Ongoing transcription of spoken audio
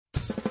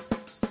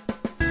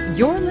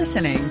You're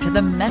listening to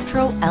the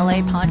Metro LA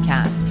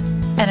Podcast,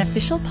 an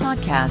official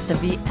podcast of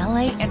the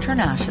LA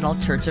International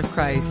Church of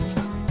Christ.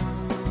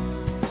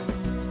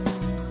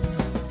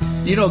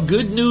 You know,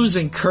 good news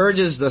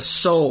encourages the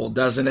soul,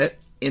 doesn't it?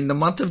 In the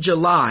month of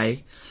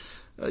July,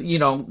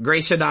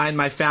 Grace and I and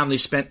my family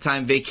spent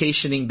time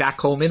vacationing back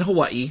home in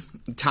Hawaii.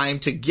 Time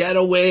to get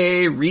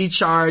away,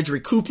 recharge,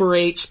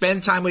 recuperate,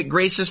 spend time with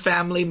Grace's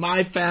family,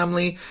 my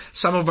family,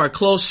 some of our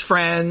close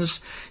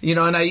friends.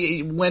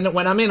 And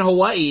when I'm in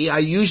Hawaii, I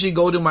usually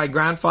go to my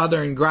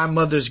grandfather and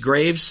grandmother's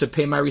graves to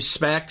pay my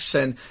respects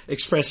and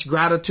express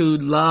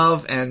gratitude,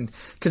 love, and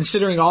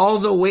considering all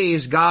the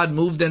ways God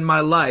moved in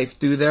my life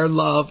through their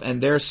love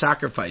and their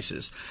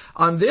sacrifices.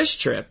 On this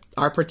trip,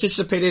 I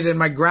participated in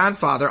my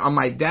grandfather on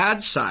my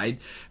dad's side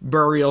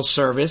burial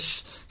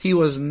service. He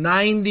was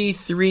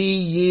 93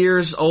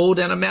 years old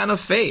and a man of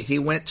faith. He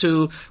went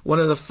to one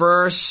of the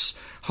first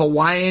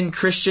Hawaiian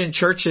Christian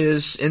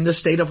churches in the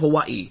state of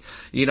Hawaii,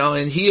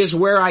 and he is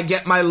where I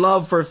get my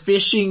love for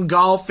fishing,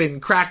 golf,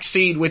 and crack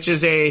seed, which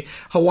is a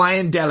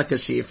Hawaiian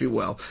delicacy, if you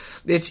will.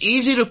 It's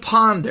easy to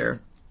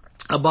ponder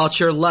about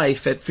your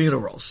life at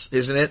funerals,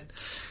 isn't it?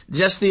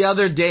 Just the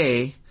other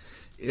day,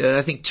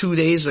 I think 2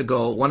 days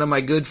ago, one of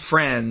my good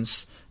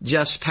friends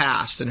just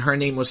passed, and her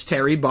name was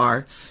Terry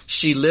Barr.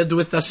 She lived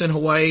with us in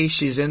Hawaii.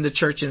 She's in the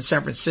church in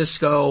San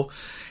Francisco.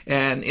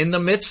 And in the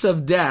midst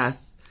of death,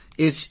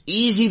 it's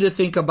easy to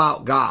think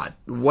about God,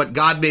 what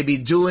God may be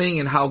doing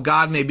and how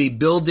God may be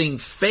building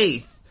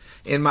faith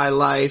in my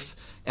life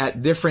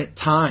at different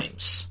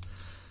times.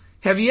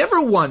 Have you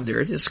ever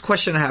wondered, this is a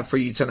question I have for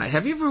you tonight,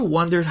 have you ever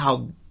wondered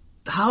how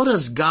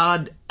does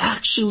God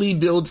actually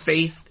build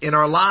faith in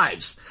our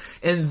lives?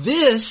 And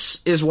this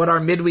is what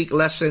our midweek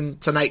lesson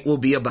tonight will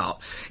be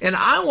about. And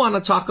I want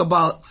to talk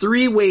about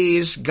 3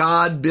 ways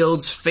God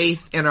builds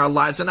faith in our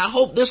lives. And I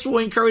hope this will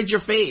encourage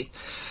your faith.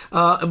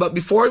 But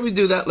before we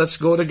do that, let's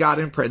go to God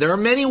in prayer. There are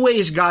many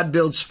ways God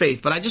builds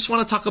faith, but I just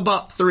want to talk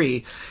about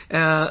 3. So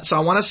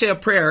I want to say a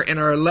prayer, and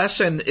our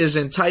lesson is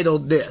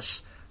entitled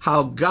this: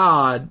 How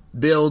God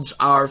Builds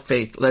Our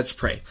Faith. Let's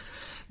pray.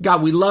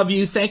 God, we love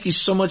you. Thank you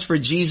so much for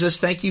Jesus.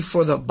 Thank you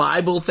for the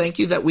Bible. Thank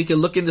you that we can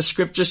look in the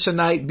scriptures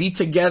tonight, be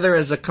together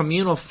as a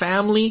communal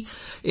family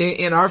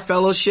in our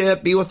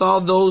fellowship, be with all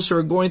those who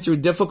are going through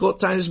difficult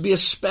times, be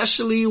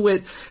especially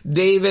with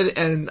David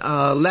and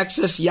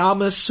Lexus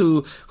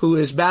Yamas, who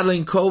is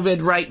battling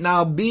COVID right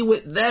now. Be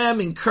with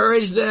them,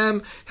 encourage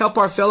them, help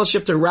our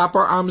fellowship to wrap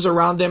our arms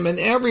around them and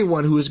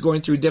everyone who is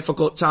going through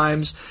difficult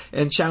times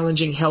and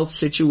challenging health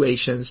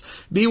situations.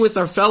 Be with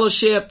our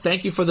fellowship.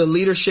 Thank you for the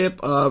leadership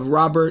of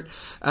Robert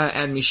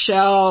and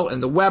Michelle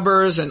and the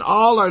Webbers and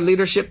all our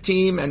leadership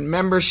team and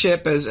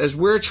membership as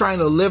we're trying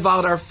to live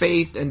out our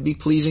faith and be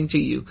pleasing to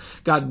you.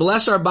 God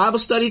bless our Bible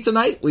study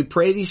tonight. We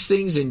pray these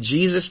things in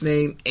Jesus'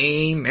 name.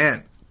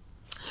 Amen.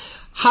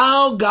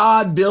 How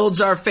God builds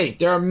our faith.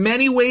 There are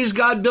many ways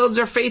God builds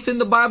our faith in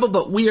the Bible,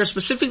 but we are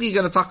specifically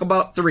going to talk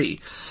about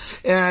 3.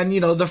 And,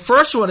 the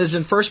first one is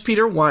in 1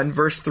 Peter 1,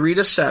 verse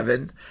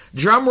 3-7.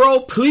 Drum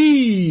roll,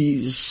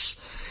 please.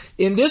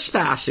 In this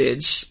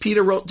passage,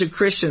 Peter wrote to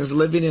Christians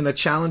living in a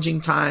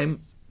challenging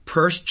time,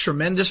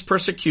 tremendous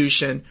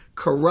persecution,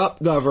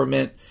 corrupt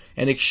government,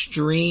 and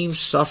extreme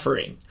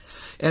suffering.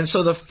 And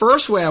so the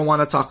first way I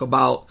want to talk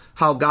about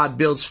how God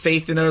builds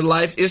faith in our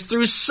life is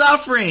through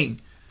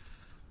suffering.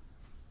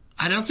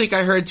 I don't think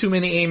I heard too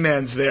many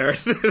amens there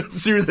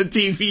through the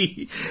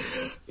TV.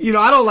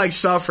 I don't like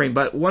suffering,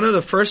 but one of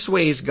the first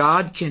ways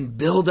God can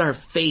build our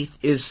faith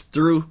is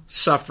through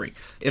suffering.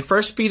 In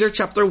 1 Peter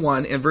chapter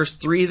 1 and verse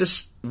 3 to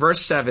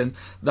verse 7,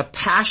 the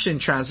Passion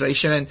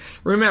Translation. And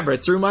remember,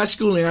 through my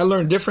schooling, I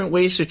learned different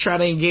ways to try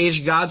to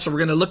engage God. So we're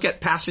going to look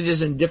at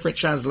passages in different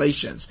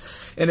translations.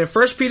 And in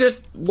 1 Peter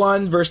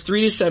 1 verse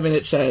 3-7,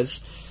 it says,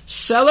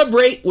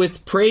 "Celebrate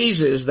with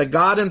praises the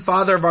God and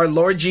Father of our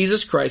Lord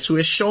Jesus Christ, who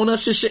has shown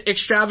us his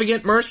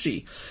extravagant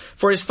mercy.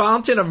 For his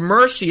fountain of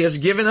mercy has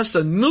given us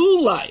a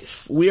new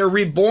life. We are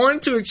reborn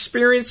to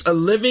experience a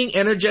living,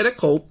 energetic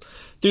hope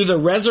through the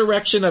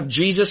resurrection of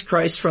Jesus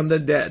Christ from the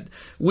dead.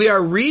 We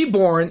are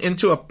reborn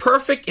into a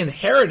perfect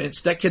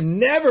inheritance that can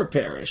never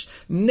perish,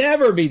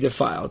 never be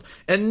defiled,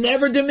 and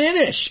never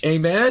diminish."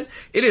 Amen.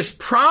 It is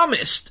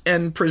promised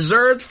and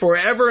preserved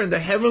forever in the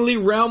heavenly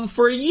realm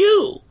for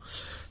you.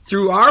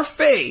 Through our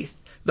faith,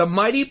 the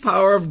mighty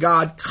power of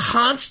God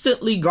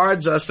constantly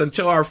guards us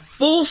until our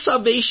full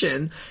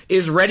salvation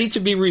is ready to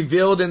be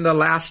revealed in the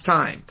last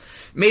time.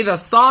 May the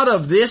thought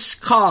of this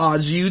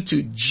cause you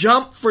to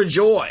jump for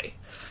joy,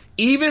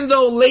 even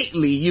though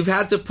lately you've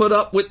had to put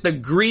up with the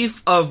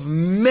grief of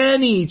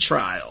many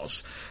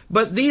trials.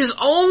 But these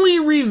only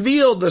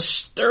reveal the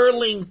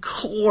sterling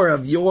core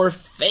of your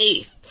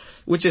faith,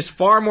 which is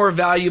far more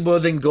valuable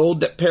than gold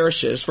that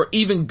perishes, for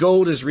even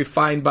gold is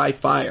refined by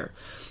fire.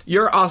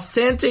 Your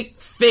authentic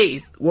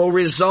faith will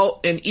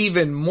result in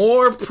even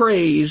more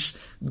praise,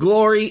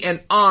 glory,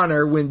 and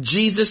honor when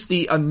Jesus,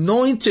 the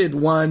Anointed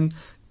One,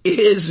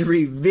 is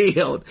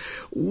revealed.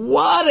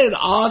 What an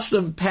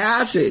awesome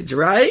passage,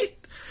 right?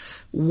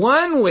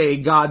 One way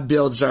God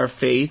builds our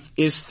faith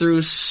is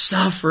through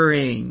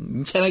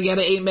suffering. Can I get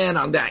an amen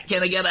on that?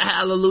 Can I get a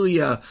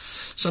hallelujah?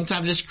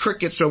 Sometimes it's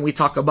crickets when we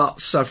talk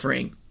about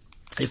suffering.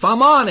 If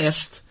I'm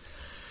honest,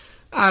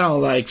 I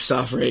don't like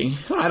suffering.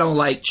 I don't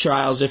like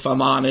trials, if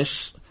I'm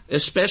honest.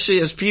 Especially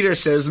as Peter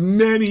says,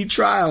 many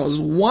trials.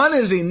 One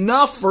is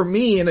enough for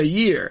me in a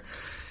year.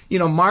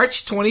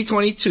 March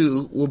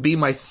 2022 will be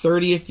my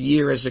 30th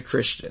year as a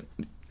Christian.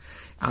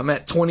 I'm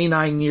at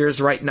 29 years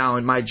right now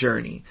in my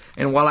journey.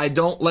 And while I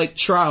don't like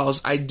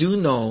trials, I do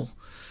know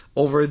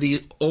over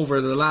the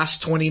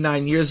last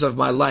 29 years of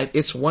my life,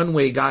 it's one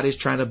way God is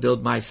trying to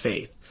build my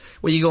faith.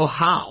 Well, you go,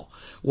 how?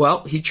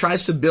 Well, he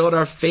tries to build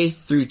our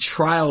faith through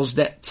trials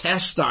that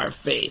test our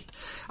faith.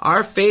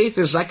 Our faith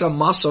is like a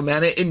muscle,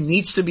 man. It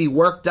needs to be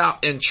worked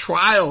out, and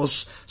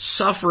trials,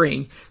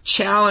 suffering,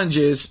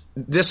 challenges,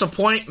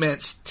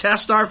 disappointments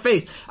test our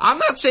faith. I'm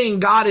not saying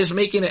God is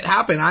making it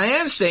happen. I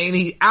am saying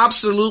he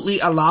absolutely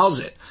allows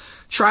it.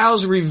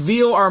 Trials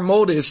reveal our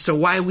motives to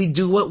why we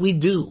do what we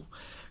do.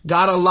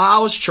 God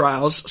allows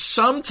trials,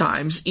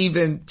 sometimes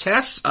even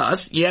tests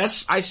us.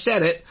 Yes, I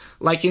said it,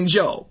 like in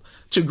Job,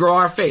 to grow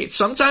our faith.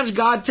 Sometimes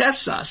God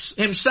tests us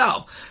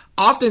himself.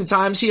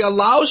 Oftentimes he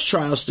allows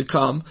trials to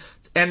come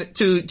and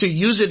to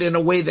use it in a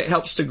way that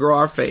helps to grow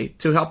our faith,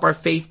 to help our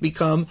faith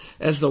become,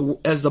 as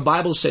the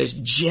Bible says,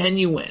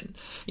 genuine.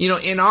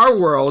 In our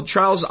world,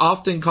 trials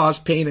often cause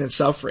pain and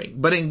suffering,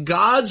 but in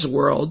God's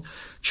world,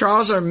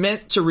 trials are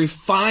meant to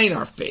refine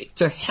our faith,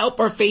 to help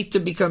our faith to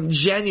become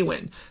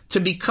genuine, to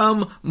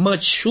become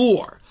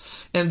mature.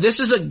 And this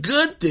is a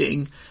good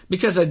thing,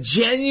 because a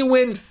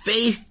genuine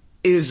faith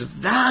is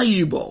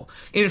valuable.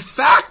 In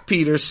fact,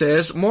 Peter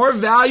says, more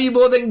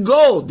valuable than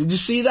gold. Did you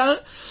see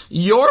that?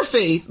 Your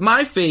faith,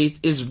 my faith,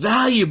 is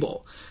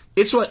valuable.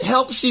 It's what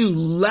helps you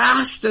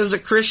last as a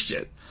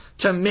Christian,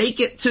 to make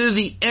it to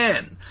the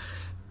end.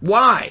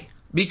 Why?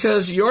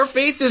 Because your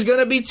faith is going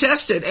to be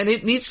tested, and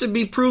it needs to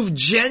be proved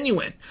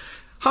genuine.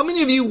 How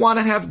many of you want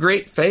to have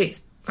great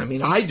faith? I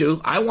mean, I do.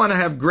 I want to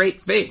have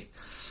great faith.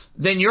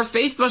 Then your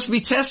faith must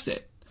be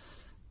tested.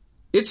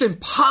 It's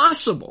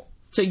impossible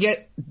to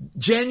get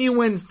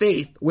genuine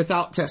faith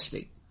without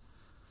testing.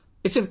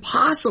 It's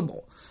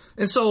impossible.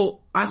 And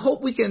so I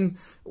hope we can,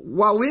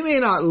 while we may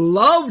not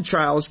love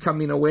trials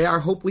coming away, I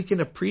hope we can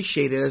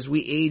appreciate it as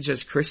we age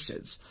as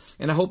Christians.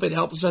 And I hope it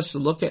helps us to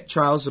look at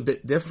trials a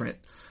bit different.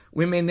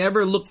 We may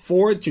never look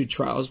forward to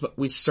trials, but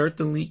we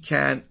certainly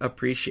can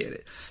appreciate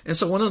it. And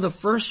so one of the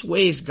first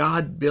ways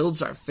God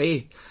builds our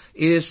faith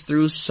is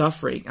through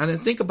suffering. And then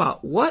think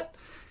about what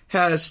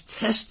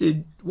tests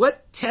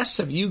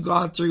have you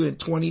gone through in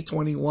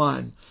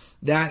 2021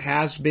 that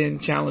has been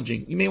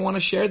challenging? You may want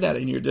to share that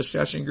in your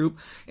discussion group.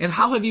 And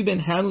how have you been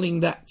handling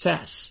that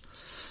test?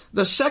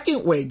 The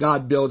second way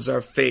God builds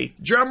our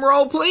faith, drum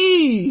roll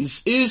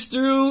please, is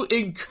through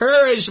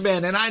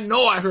encouragement. And I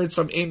know I heard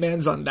some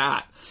amens on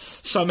that,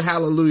 some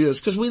hallelujahs,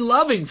 because we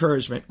love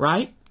encouragement,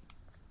 right?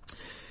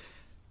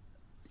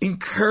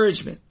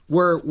 Encouragement,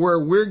 where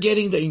we're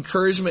getting the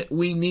encouragement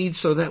we need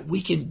so that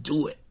we can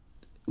do it.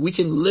 We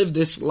can live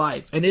this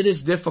life, and it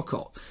is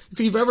difficult.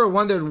 If you've ever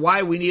wondered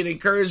why we need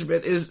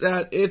encouragement, is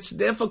that it's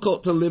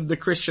difficult to live the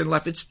Christian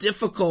life. It's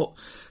difficult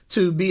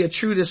to be a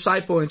true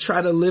disciple and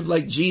try to live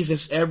like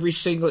Jesus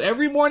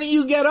every morning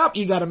you get up,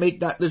 you got to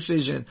make that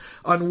decision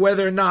on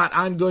whether or not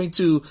I'm going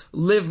to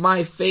live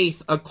my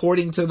faith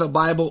according to the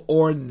Bible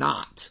or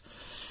not.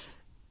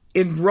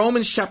 In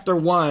Romans chapter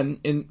 1,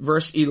 in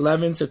verse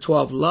 11 to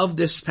 12, love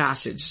this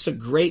passage. It's a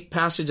great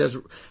passage as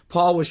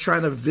Paul was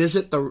trying to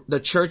visit the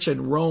church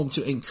in Rome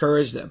to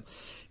encourage them.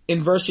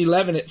 In verse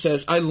 11 it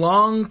says, I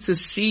long to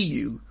see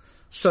you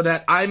so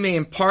that I may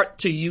impart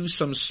to you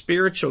some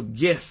spiritual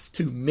gift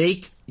to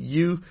make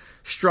you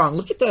strong.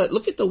 Look at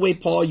the way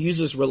Paul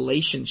uses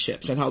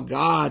relationships and how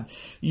God,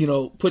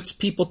 puts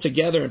people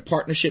together and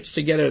partnerships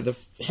together to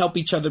help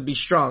each other be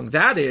strong.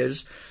 That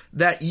is,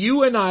 that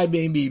you and I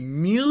may be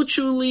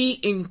mutually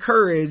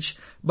encouraged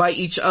by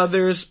each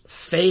other's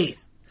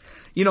faith.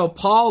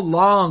 Paul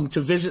longed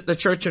to visit the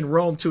church in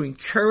Rome to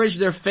encourage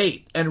their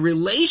faith, and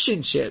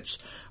relationships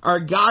are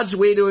God's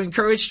way to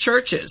encourage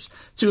churches,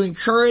 to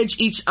encourage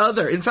each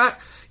other. In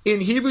fact,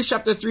 in Hebrews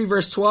chapter 3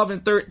 verse 12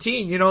 and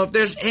 13, if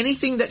there's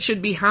anything that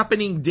should be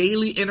happening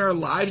daily in our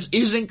lives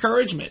is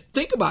encouragement.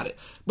 Think about it.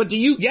 But do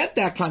you get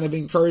that kind of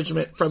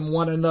encouragement from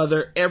one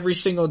another every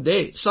single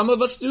day? Some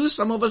of us do,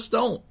 some of us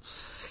don't.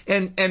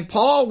 And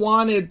Paul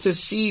wanted to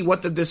see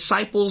what the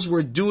disciples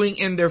were doing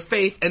in their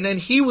faith, and then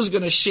he was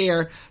going to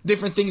share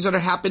different things that are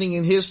happening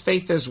in his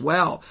faith as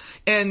well.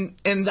 And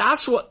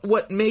that's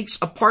what makes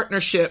a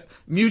partnership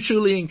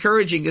mutually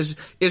encouraging is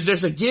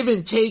there's a give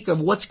and take of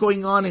what's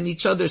going on in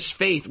each other's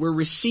faith. We're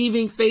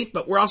receiving faith,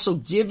 but we're also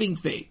giving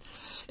faith.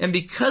 And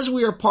because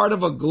we are part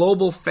of a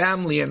global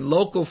family and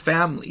local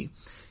family,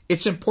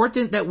 it's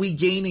important that we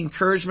gain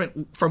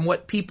encouragement from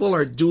what people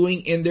are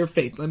doing in their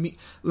faith. Let me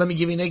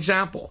give you an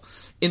example.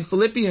 In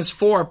Philippians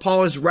 4,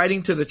 Paul is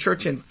writing to the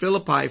church in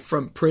Philippi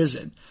from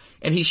prison,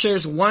 and he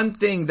shares one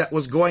thing that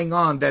was going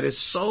on that is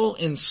so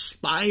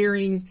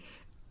inspiring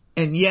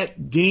and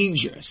yet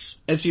dangerous.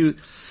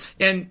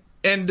 And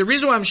the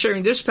reason why I'm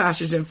sharing this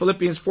passage in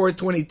Philippians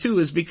 4:22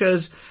 is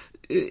because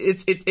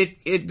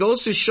it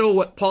goes to show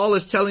what Paul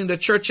is telling the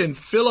church in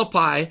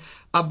Philippi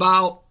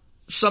about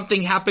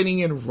something happening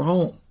in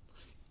Rome.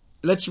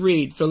 Let's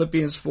read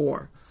Philippians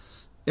 4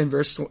 in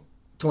verse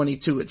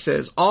 22. It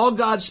says, all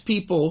God's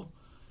people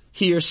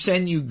here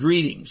send you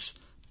greetings,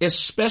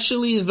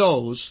 especially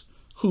those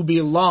who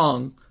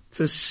belong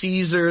to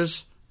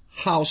Caesar's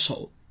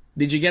household.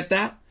 Did you get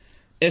that?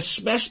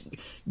 Especially,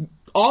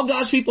 all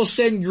God's people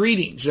send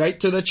greetings, right,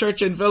 to the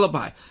church in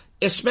Philippi,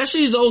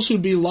 especially those who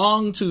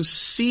belong to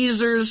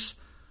Caesar's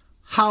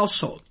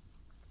household.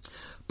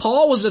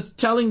 Paul was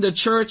telling the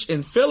church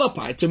in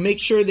Philippi to make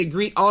sure they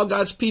greet all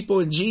God's people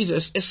in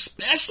Jesus,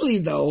 especially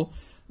though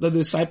the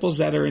disciples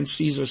that are in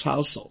Caesar's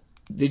household.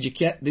 Did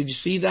you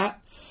see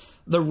that?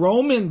 The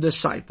Roman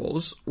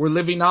disciples were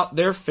living out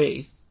their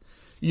faith,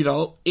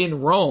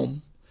 in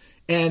Rome.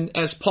 And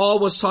as Paul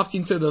was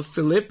talking to the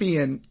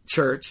Philippian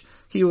church,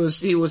 he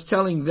was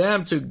telling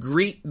them to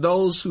greet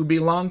those who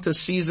belong to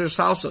Caesar's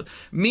household,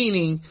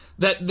 meaning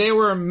that they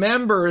were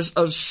members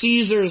of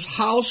Caesar's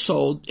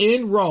household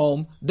in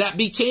Rome that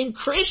became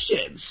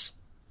Christians.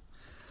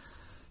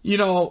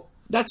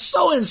 That's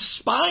so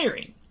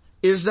inspiring,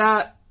 is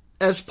that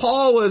as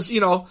Paul was,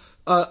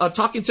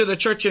 talking to the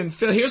church in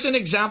Phil, here's an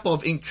example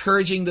of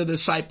encouraging the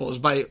disciples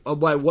by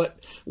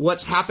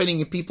what's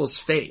happening in people's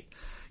faith.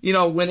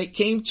 When it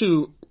came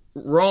to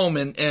Rome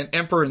and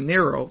Emperor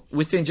Nero,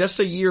 within just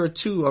a year or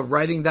two of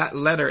writing that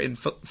letter in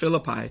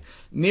Philippi,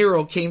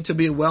 Nero came to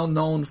be well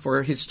known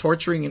for his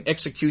torturing and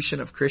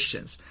execution of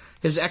Christians.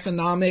 His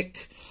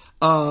economic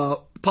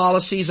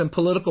policies and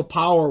political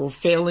power were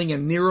failing,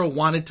 and Nero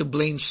wanted to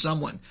blame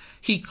someone.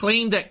 He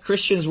claimed that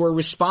Christians were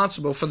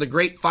responsible for the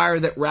great fire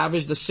that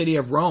ravaged the city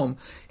of Rome,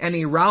 and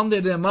he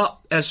rounded them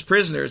up as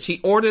prisoners. He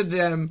ordered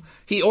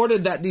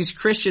that these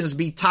Christians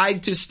be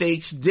tied to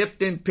stakes,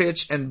 dipped in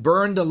pitch, and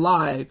burned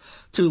alive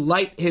to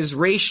light his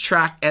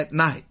racetrack at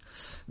night.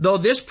 Though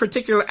this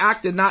particular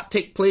act did not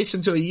take place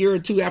until a year or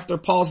two after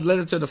Paul's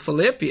letter to the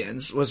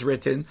Philippians was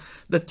written,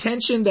 the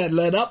tension that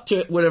led up to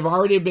it would have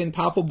already been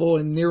palpable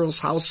in Nero's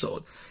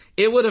household.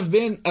 It would have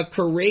been a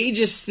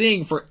courageous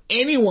thing for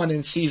anyone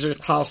in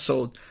Caesar's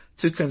household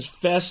to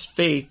confess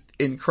faith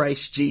in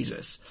Christ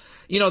Jesus.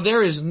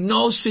 There is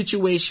no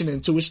situation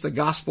into which the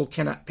gospel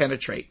cannot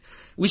penetrate.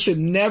 We should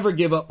never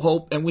give up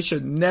hope, and we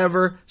should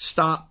never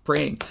stop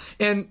praying.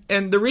 And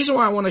the reason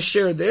why I want to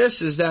share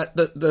this is that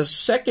the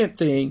second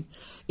thing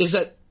is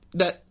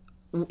that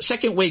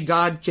second way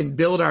God can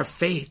build our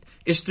faith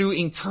is through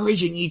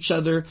encouraging each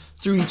other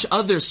through each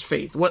other's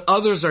faith, what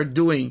others are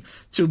doing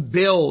to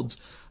build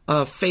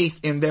faith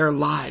in their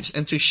lives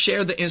and to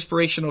share the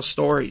inspirational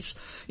stories.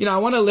 I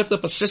want to lift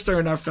up a sister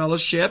in our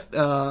fellowship,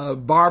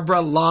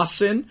 Barbara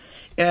Lawson.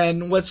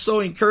 And what's so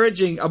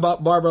encouraging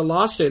about Barbara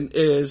Lawson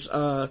is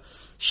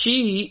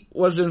she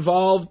was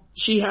involved.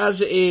 She has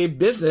a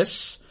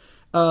business,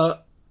 and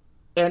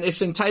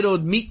it's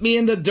entitled Meet Me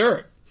in the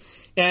Dirt.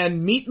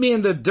 And Meet Me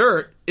in the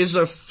Dirt is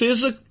a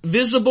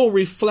visible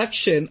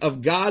reflection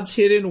of God's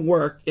hidden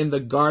work in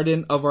the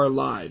garden of our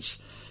lives.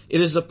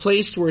 It is a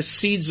place where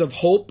seeds of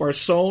hope are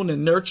sown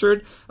and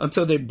nurtured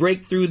until they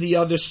break through the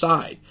other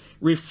side,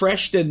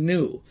 refreshed and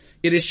new.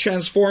 It is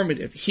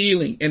transformative,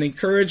 healing, and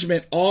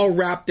encouragement, all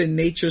wrapped in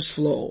nature's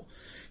flow.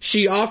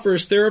 She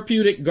offers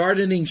therapeutic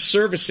gardening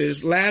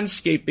services,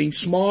 landscaping,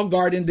 small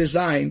garden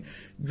design,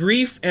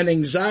 grief and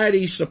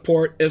anxiety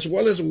support, as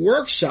well as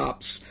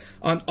workshops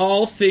on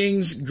all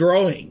things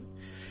growing.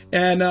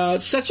 And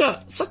such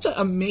an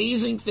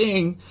amazing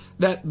thing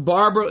that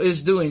Barbara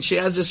is doing. She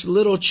has this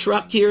little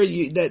truck here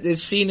that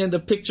is seen in the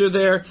picture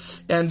there,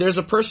 and there's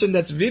a person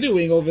that's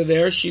videoing over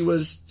there. She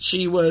was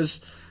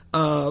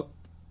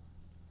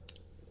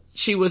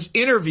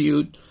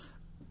interviewed,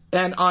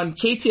 and on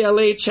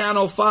KTLA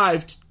Channel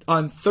 5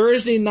 on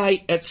Thursday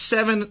night at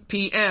 7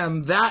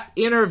 p.m., that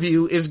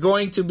interview is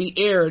going to be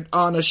aired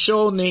on a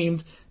show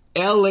named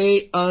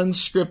LA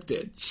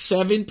Unscripted,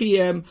 7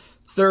 p.m.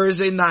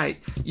 Thursday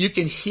night. You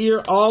can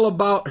hear all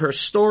about her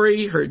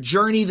story, her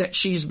journey that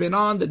she's been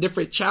on, the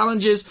different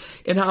challenges,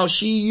 and how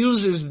she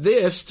uses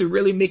this to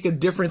really make a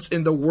difference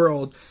in the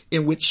world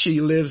in which she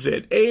lives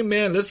in.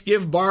 Amen. Let's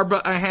give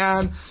Barbara a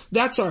hand.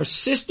 That's our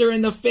sister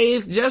in the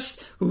faith,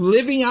 just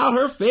living out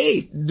her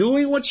faith,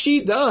 doing what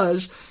she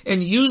does,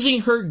 and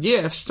using her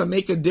gifts to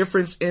make a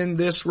difference in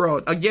this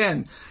world.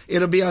 Again,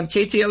 it'll be on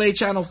KTLA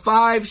Channel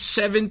 5,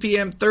 7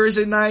 p.m.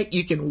 Thursday night.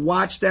 You can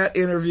watch that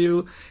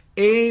interview.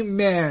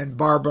 Amen,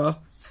 Barbara.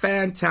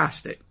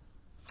 Fantastic.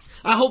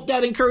 I hope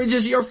that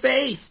encourages your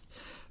faith,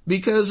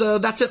 because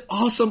that's an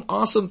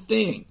awesome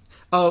thing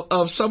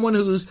of someone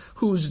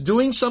who's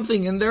doing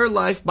something in their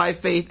life by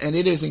faith, and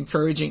it is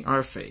encouraging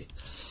our faith.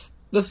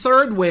 The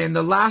third way and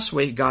the last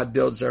way God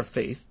builds our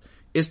faith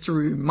is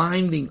through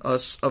reminding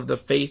us of the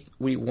faith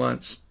we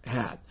once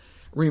had.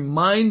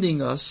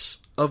 Reminding us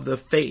of the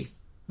faith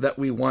that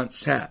we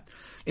once had.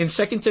 In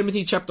 2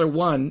 Timothy chapter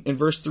 1, in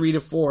verse 3 to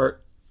 5,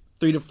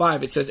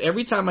 it says,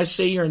 every time I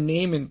say your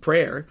name in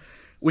prayer,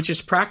 which is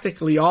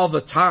practically all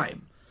the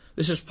time.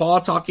 This is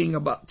Paul talking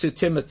about to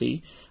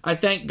Timothy. I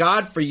thank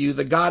God for you,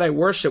 the God I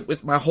worship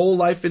with my whole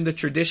life in the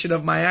tradition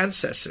of my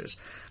ancestors.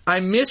 I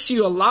miss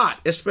you a lot,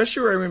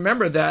 especially when I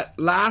remember that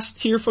last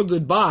tearful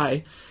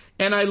goodbye,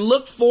 and I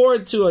look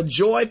forward to a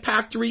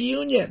joy-packed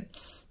reunion.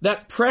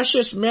 That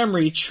precious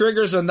memory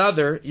triggers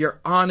another, your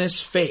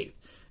honest faith.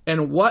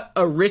 And what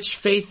a rich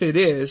faith it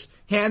is,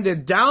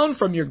 handed down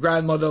from your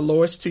grandmother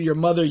Lois to your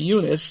mother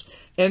Eunice,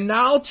 and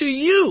now to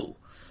you.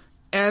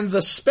 And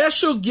the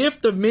special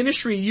gift of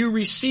ministry you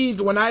received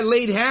when I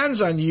laid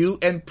hands on you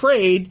and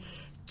prayed,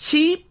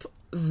 keep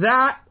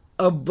that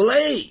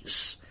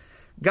ablaze.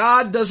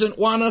 God doesn't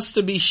want us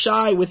to be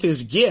shy with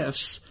his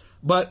gifts,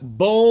 but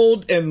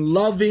bold and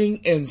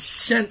loving and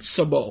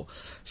sensible.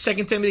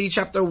 2 Timothy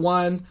chapter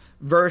 1,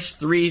 verse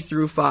 3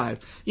 through 5.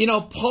 You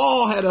know,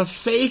 Paul had a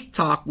faith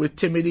talk with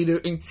Timothy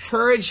to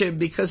encourage him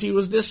because he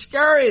was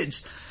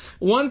discouraged.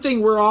 One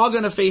thing we're all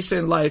going to face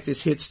in life is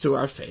hits to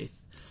our faith.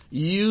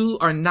 You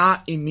are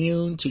not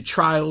immune to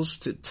trials,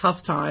 to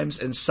tough times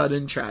and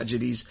sudden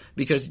tragedies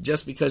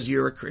just because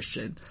you're a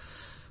Christian.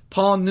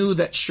 Paul knew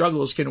that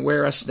struggles can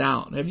wear us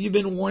down. Have you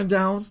been worn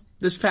down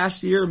this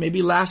past year,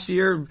 maybe last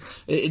year?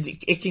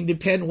 It can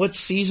depend what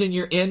season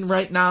you're in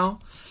right now.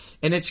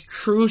 And it's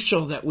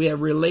crucial that we have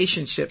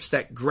relationships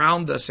that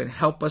ground us and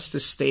help us to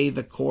stay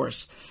the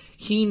course.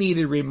 He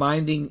needed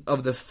reminding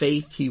of the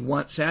faith he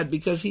once had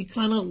because he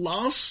kind of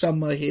lost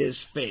some of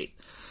his faith.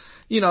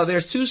 You know,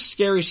 there's two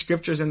scary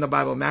scriptures in the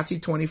Bible, Matthew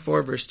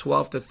 24, verse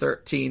 12 to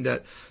 13,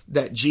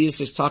 that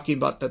Jesus is talking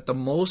about, that the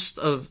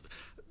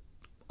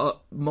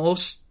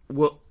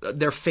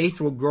their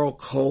faith will grow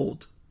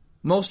cold.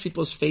 Most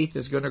people's faith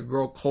is going to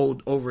grow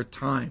cold over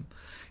time.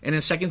 And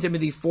in 2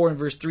 Timothy 4 and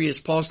verse 3, as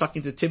Paul's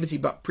talking to Timothy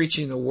about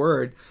preaching the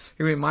word,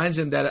 he reminds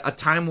him that a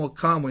time will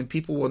come when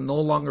people will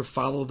no longer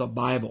follow the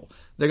Bible.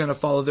 They're going to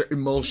follow their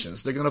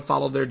emotions. They're going to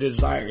follow their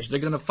desires. They're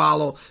going to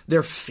follow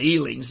their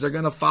feelings. They're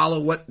going to follow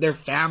what their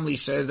family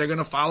says. They're going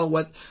to follow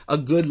what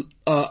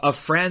a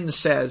friend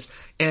says,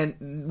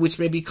 and which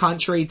may be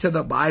contrary to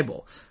the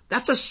Bible.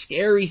 That's a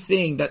scary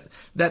thing,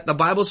 that the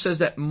Bible says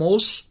that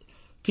most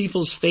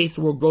people's faith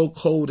will grow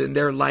cold in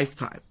their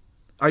lifetime.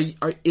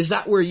 Is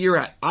that where you're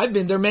at? I've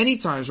been there many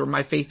times where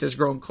my faith has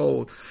grown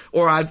cold,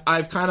 or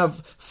I've kind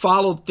of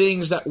followed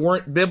things that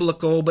weren't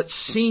biblical, but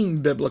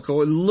seemed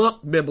biblical and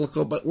looked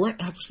biblical, but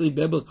weren't actually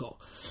biblical.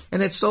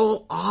 And it's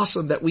so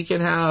awesome that we can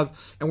have,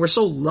 and we're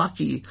so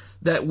lucky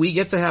that we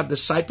get to have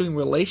discipling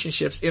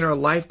relationships in our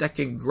life that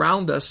can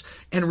ground us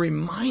and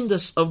remind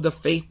us of the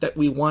faith that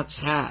we once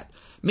had.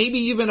 Maybe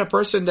you've been a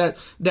person that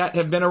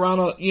have been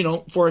around,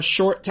 for a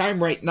short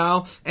time right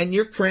now, and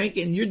you're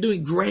cranking, you're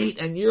doing great,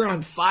 and you're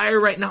on fire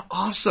right now.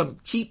 Awesome.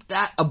 Keep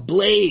that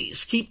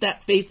ablaze. Keep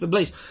that faith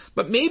ablaze.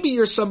 But maybe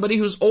you're somebody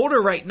who's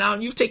older right now,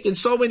 and you've taken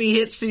so many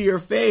hits to your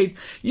faith.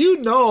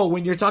 You know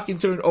when you're talking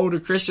to an older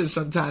Christian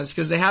sometimes,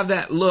 because they have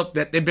that look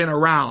that they've been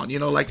around.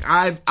 Like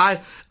I've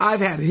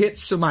had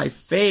hits to my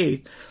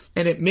faith,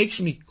 and it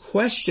makes me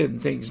question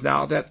things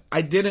now that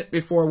I didn't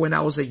before when I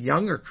was a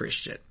younger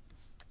Christian.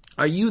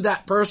 Are you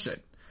that person?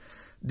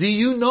 Do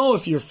you know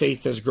if your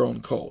faith has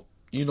grown cold?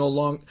 You no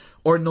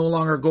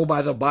longer go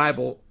by the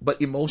Bible,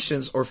 but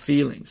emotions or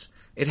feelings.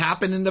 It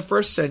happened in the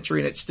first century,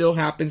 and it still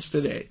happens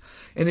today.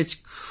 And it's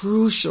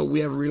crucial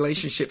we have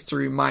relationships to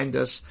remind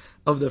us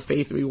of the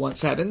faith we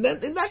once had. And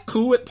isn't that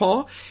cool with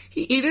Paul?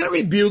 He didn't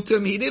rebuke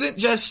him. He didn't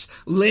just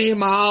lay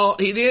him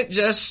out. He didn't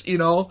just,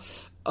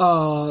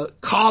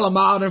 call him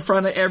out in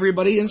front of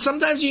everybody. And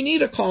sometimes you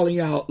need a calling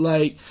out,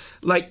 like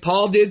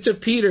Paul did to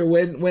Peter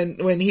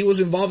when he was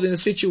involved in a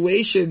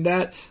situation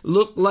that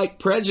looked like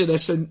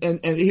prejudice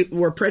and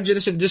where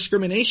prejudice and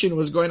discrimination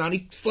was going on.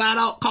 He flat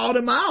out called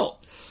him out.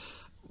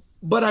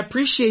 But I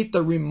appreciate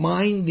the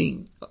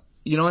reminding,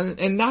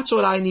 and that's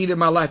what I need in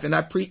my life. And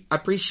I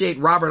appreciate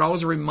Robert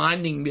always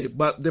reminding me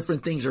about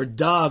different things, or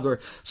Doug,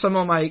 or some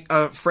of my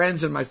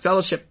friends in my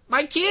fellowship.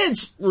 My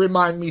kids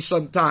remind me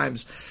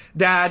sometimes,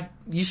 Dad,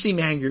 you seem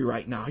angry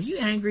right now. Are you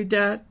angry,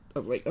 Dad?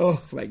 I'm like,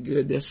 oh my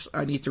goodness,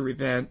 I need to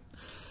repent.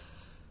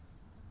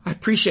 I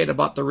appreciate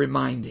about the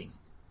reminding.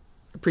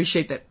 I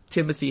appreciate that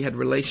Timothy had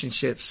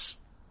relationships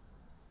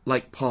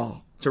like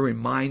Paul to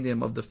remind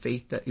him of the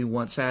faith that he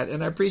once had.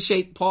 And I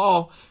appreciate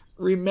Paul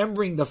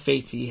remembering the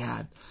faith he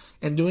had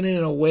and doing it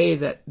in a way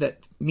that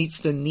meets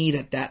the need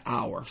at that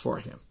hour for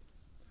him.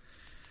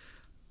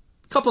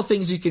 A couple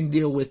things you can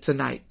deal with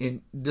tonight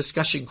in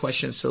discussion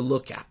questions to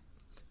look at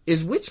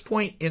is, which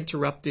point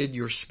interrupted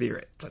your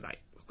spirit tonight?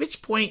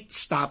 Which point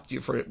stopped you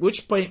for it?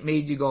 Which point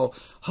made you go,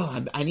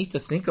 oh, I need to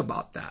think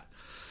about that?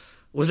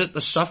 Was it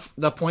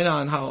the point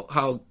on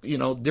how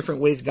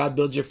different ways God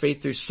builds your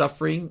faith through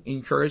suffering,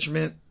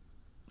 encouragement,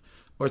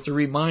 or through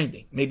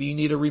reminding? Maybe you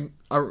need a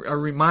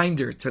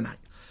reminder tonight.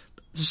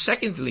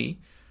 Secondly,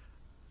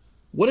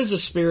 what is the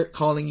Spirit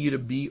calling you to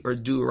be or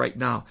do right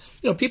now?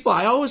 People,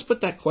 I always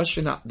put that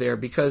question out there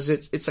because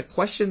it's a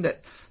question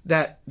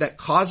that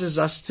causes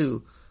us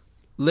to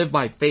live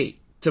by faith,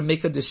 to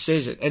make a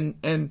decision.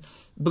 And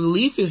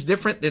belief is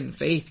different than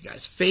faith,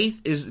 guys.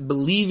 Faith is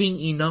believing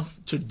enough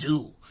to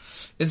do.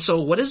 And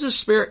so what is the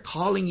Spirit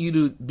calling you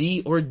to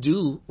be or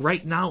do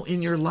right now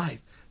in your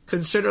life?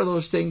 Consider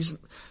those things.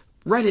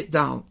 Write it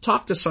down.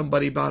 Talk to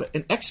somebody about it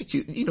and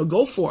execute.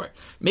 Go for it.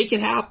 Make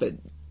it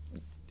happen.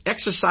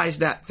 Exercise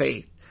that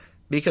faith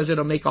because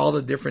it'll make all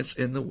the difference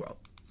in the world.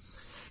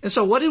 And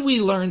so what did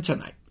we learn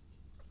tonight?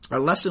 Our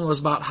lesson was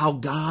about how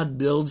God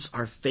builds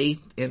our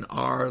faith in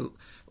our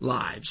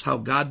lives. How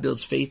God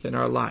builds faith in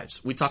our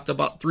lives. We talked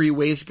about 3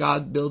 ways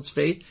God builds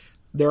faith.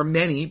 There are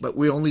many, but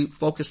we only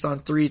focused on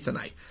 3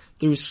 tonight.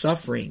 Through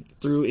suffering,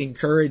 through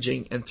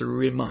encouraging, and through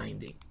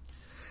reminding.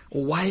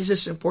 Well, why is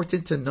this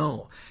important to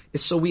know?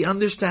 It's so we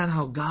understand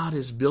how God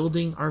is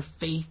building our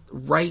faith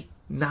right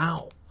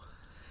now.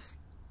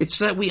 It's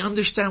that we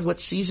understand what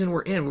season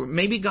we're in.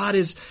 Maybe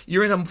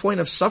you're in a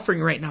point of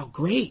suffering right now.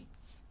 Great.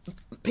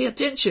 Pay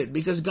attention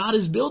because God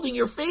is building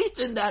your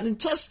faith in that and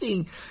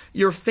testing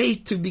your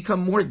faith to become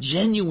more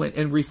genuine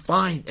and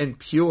refined and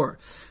pure.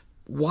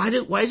 Why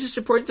is this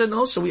important to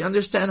know? So we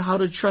understand how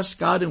to trust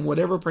God in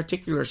whatever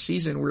particular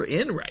season we're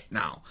in right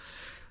now.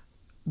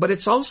 But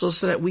it's also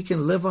so that we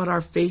can live out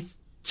our faith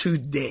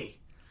today.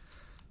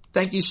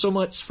 Thank you so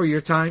much for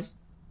your time.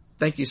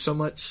 Thank you so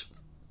much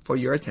for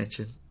your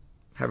attention.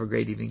 Have a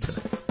great evening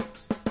tonight.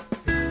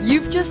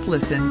 You've just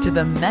listened to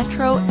the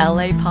Metro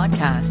LA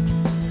podcast.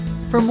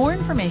 For more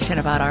information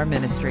about our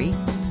ministry,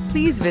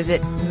 please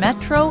visit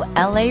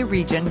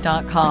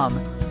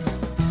metrolaregion.com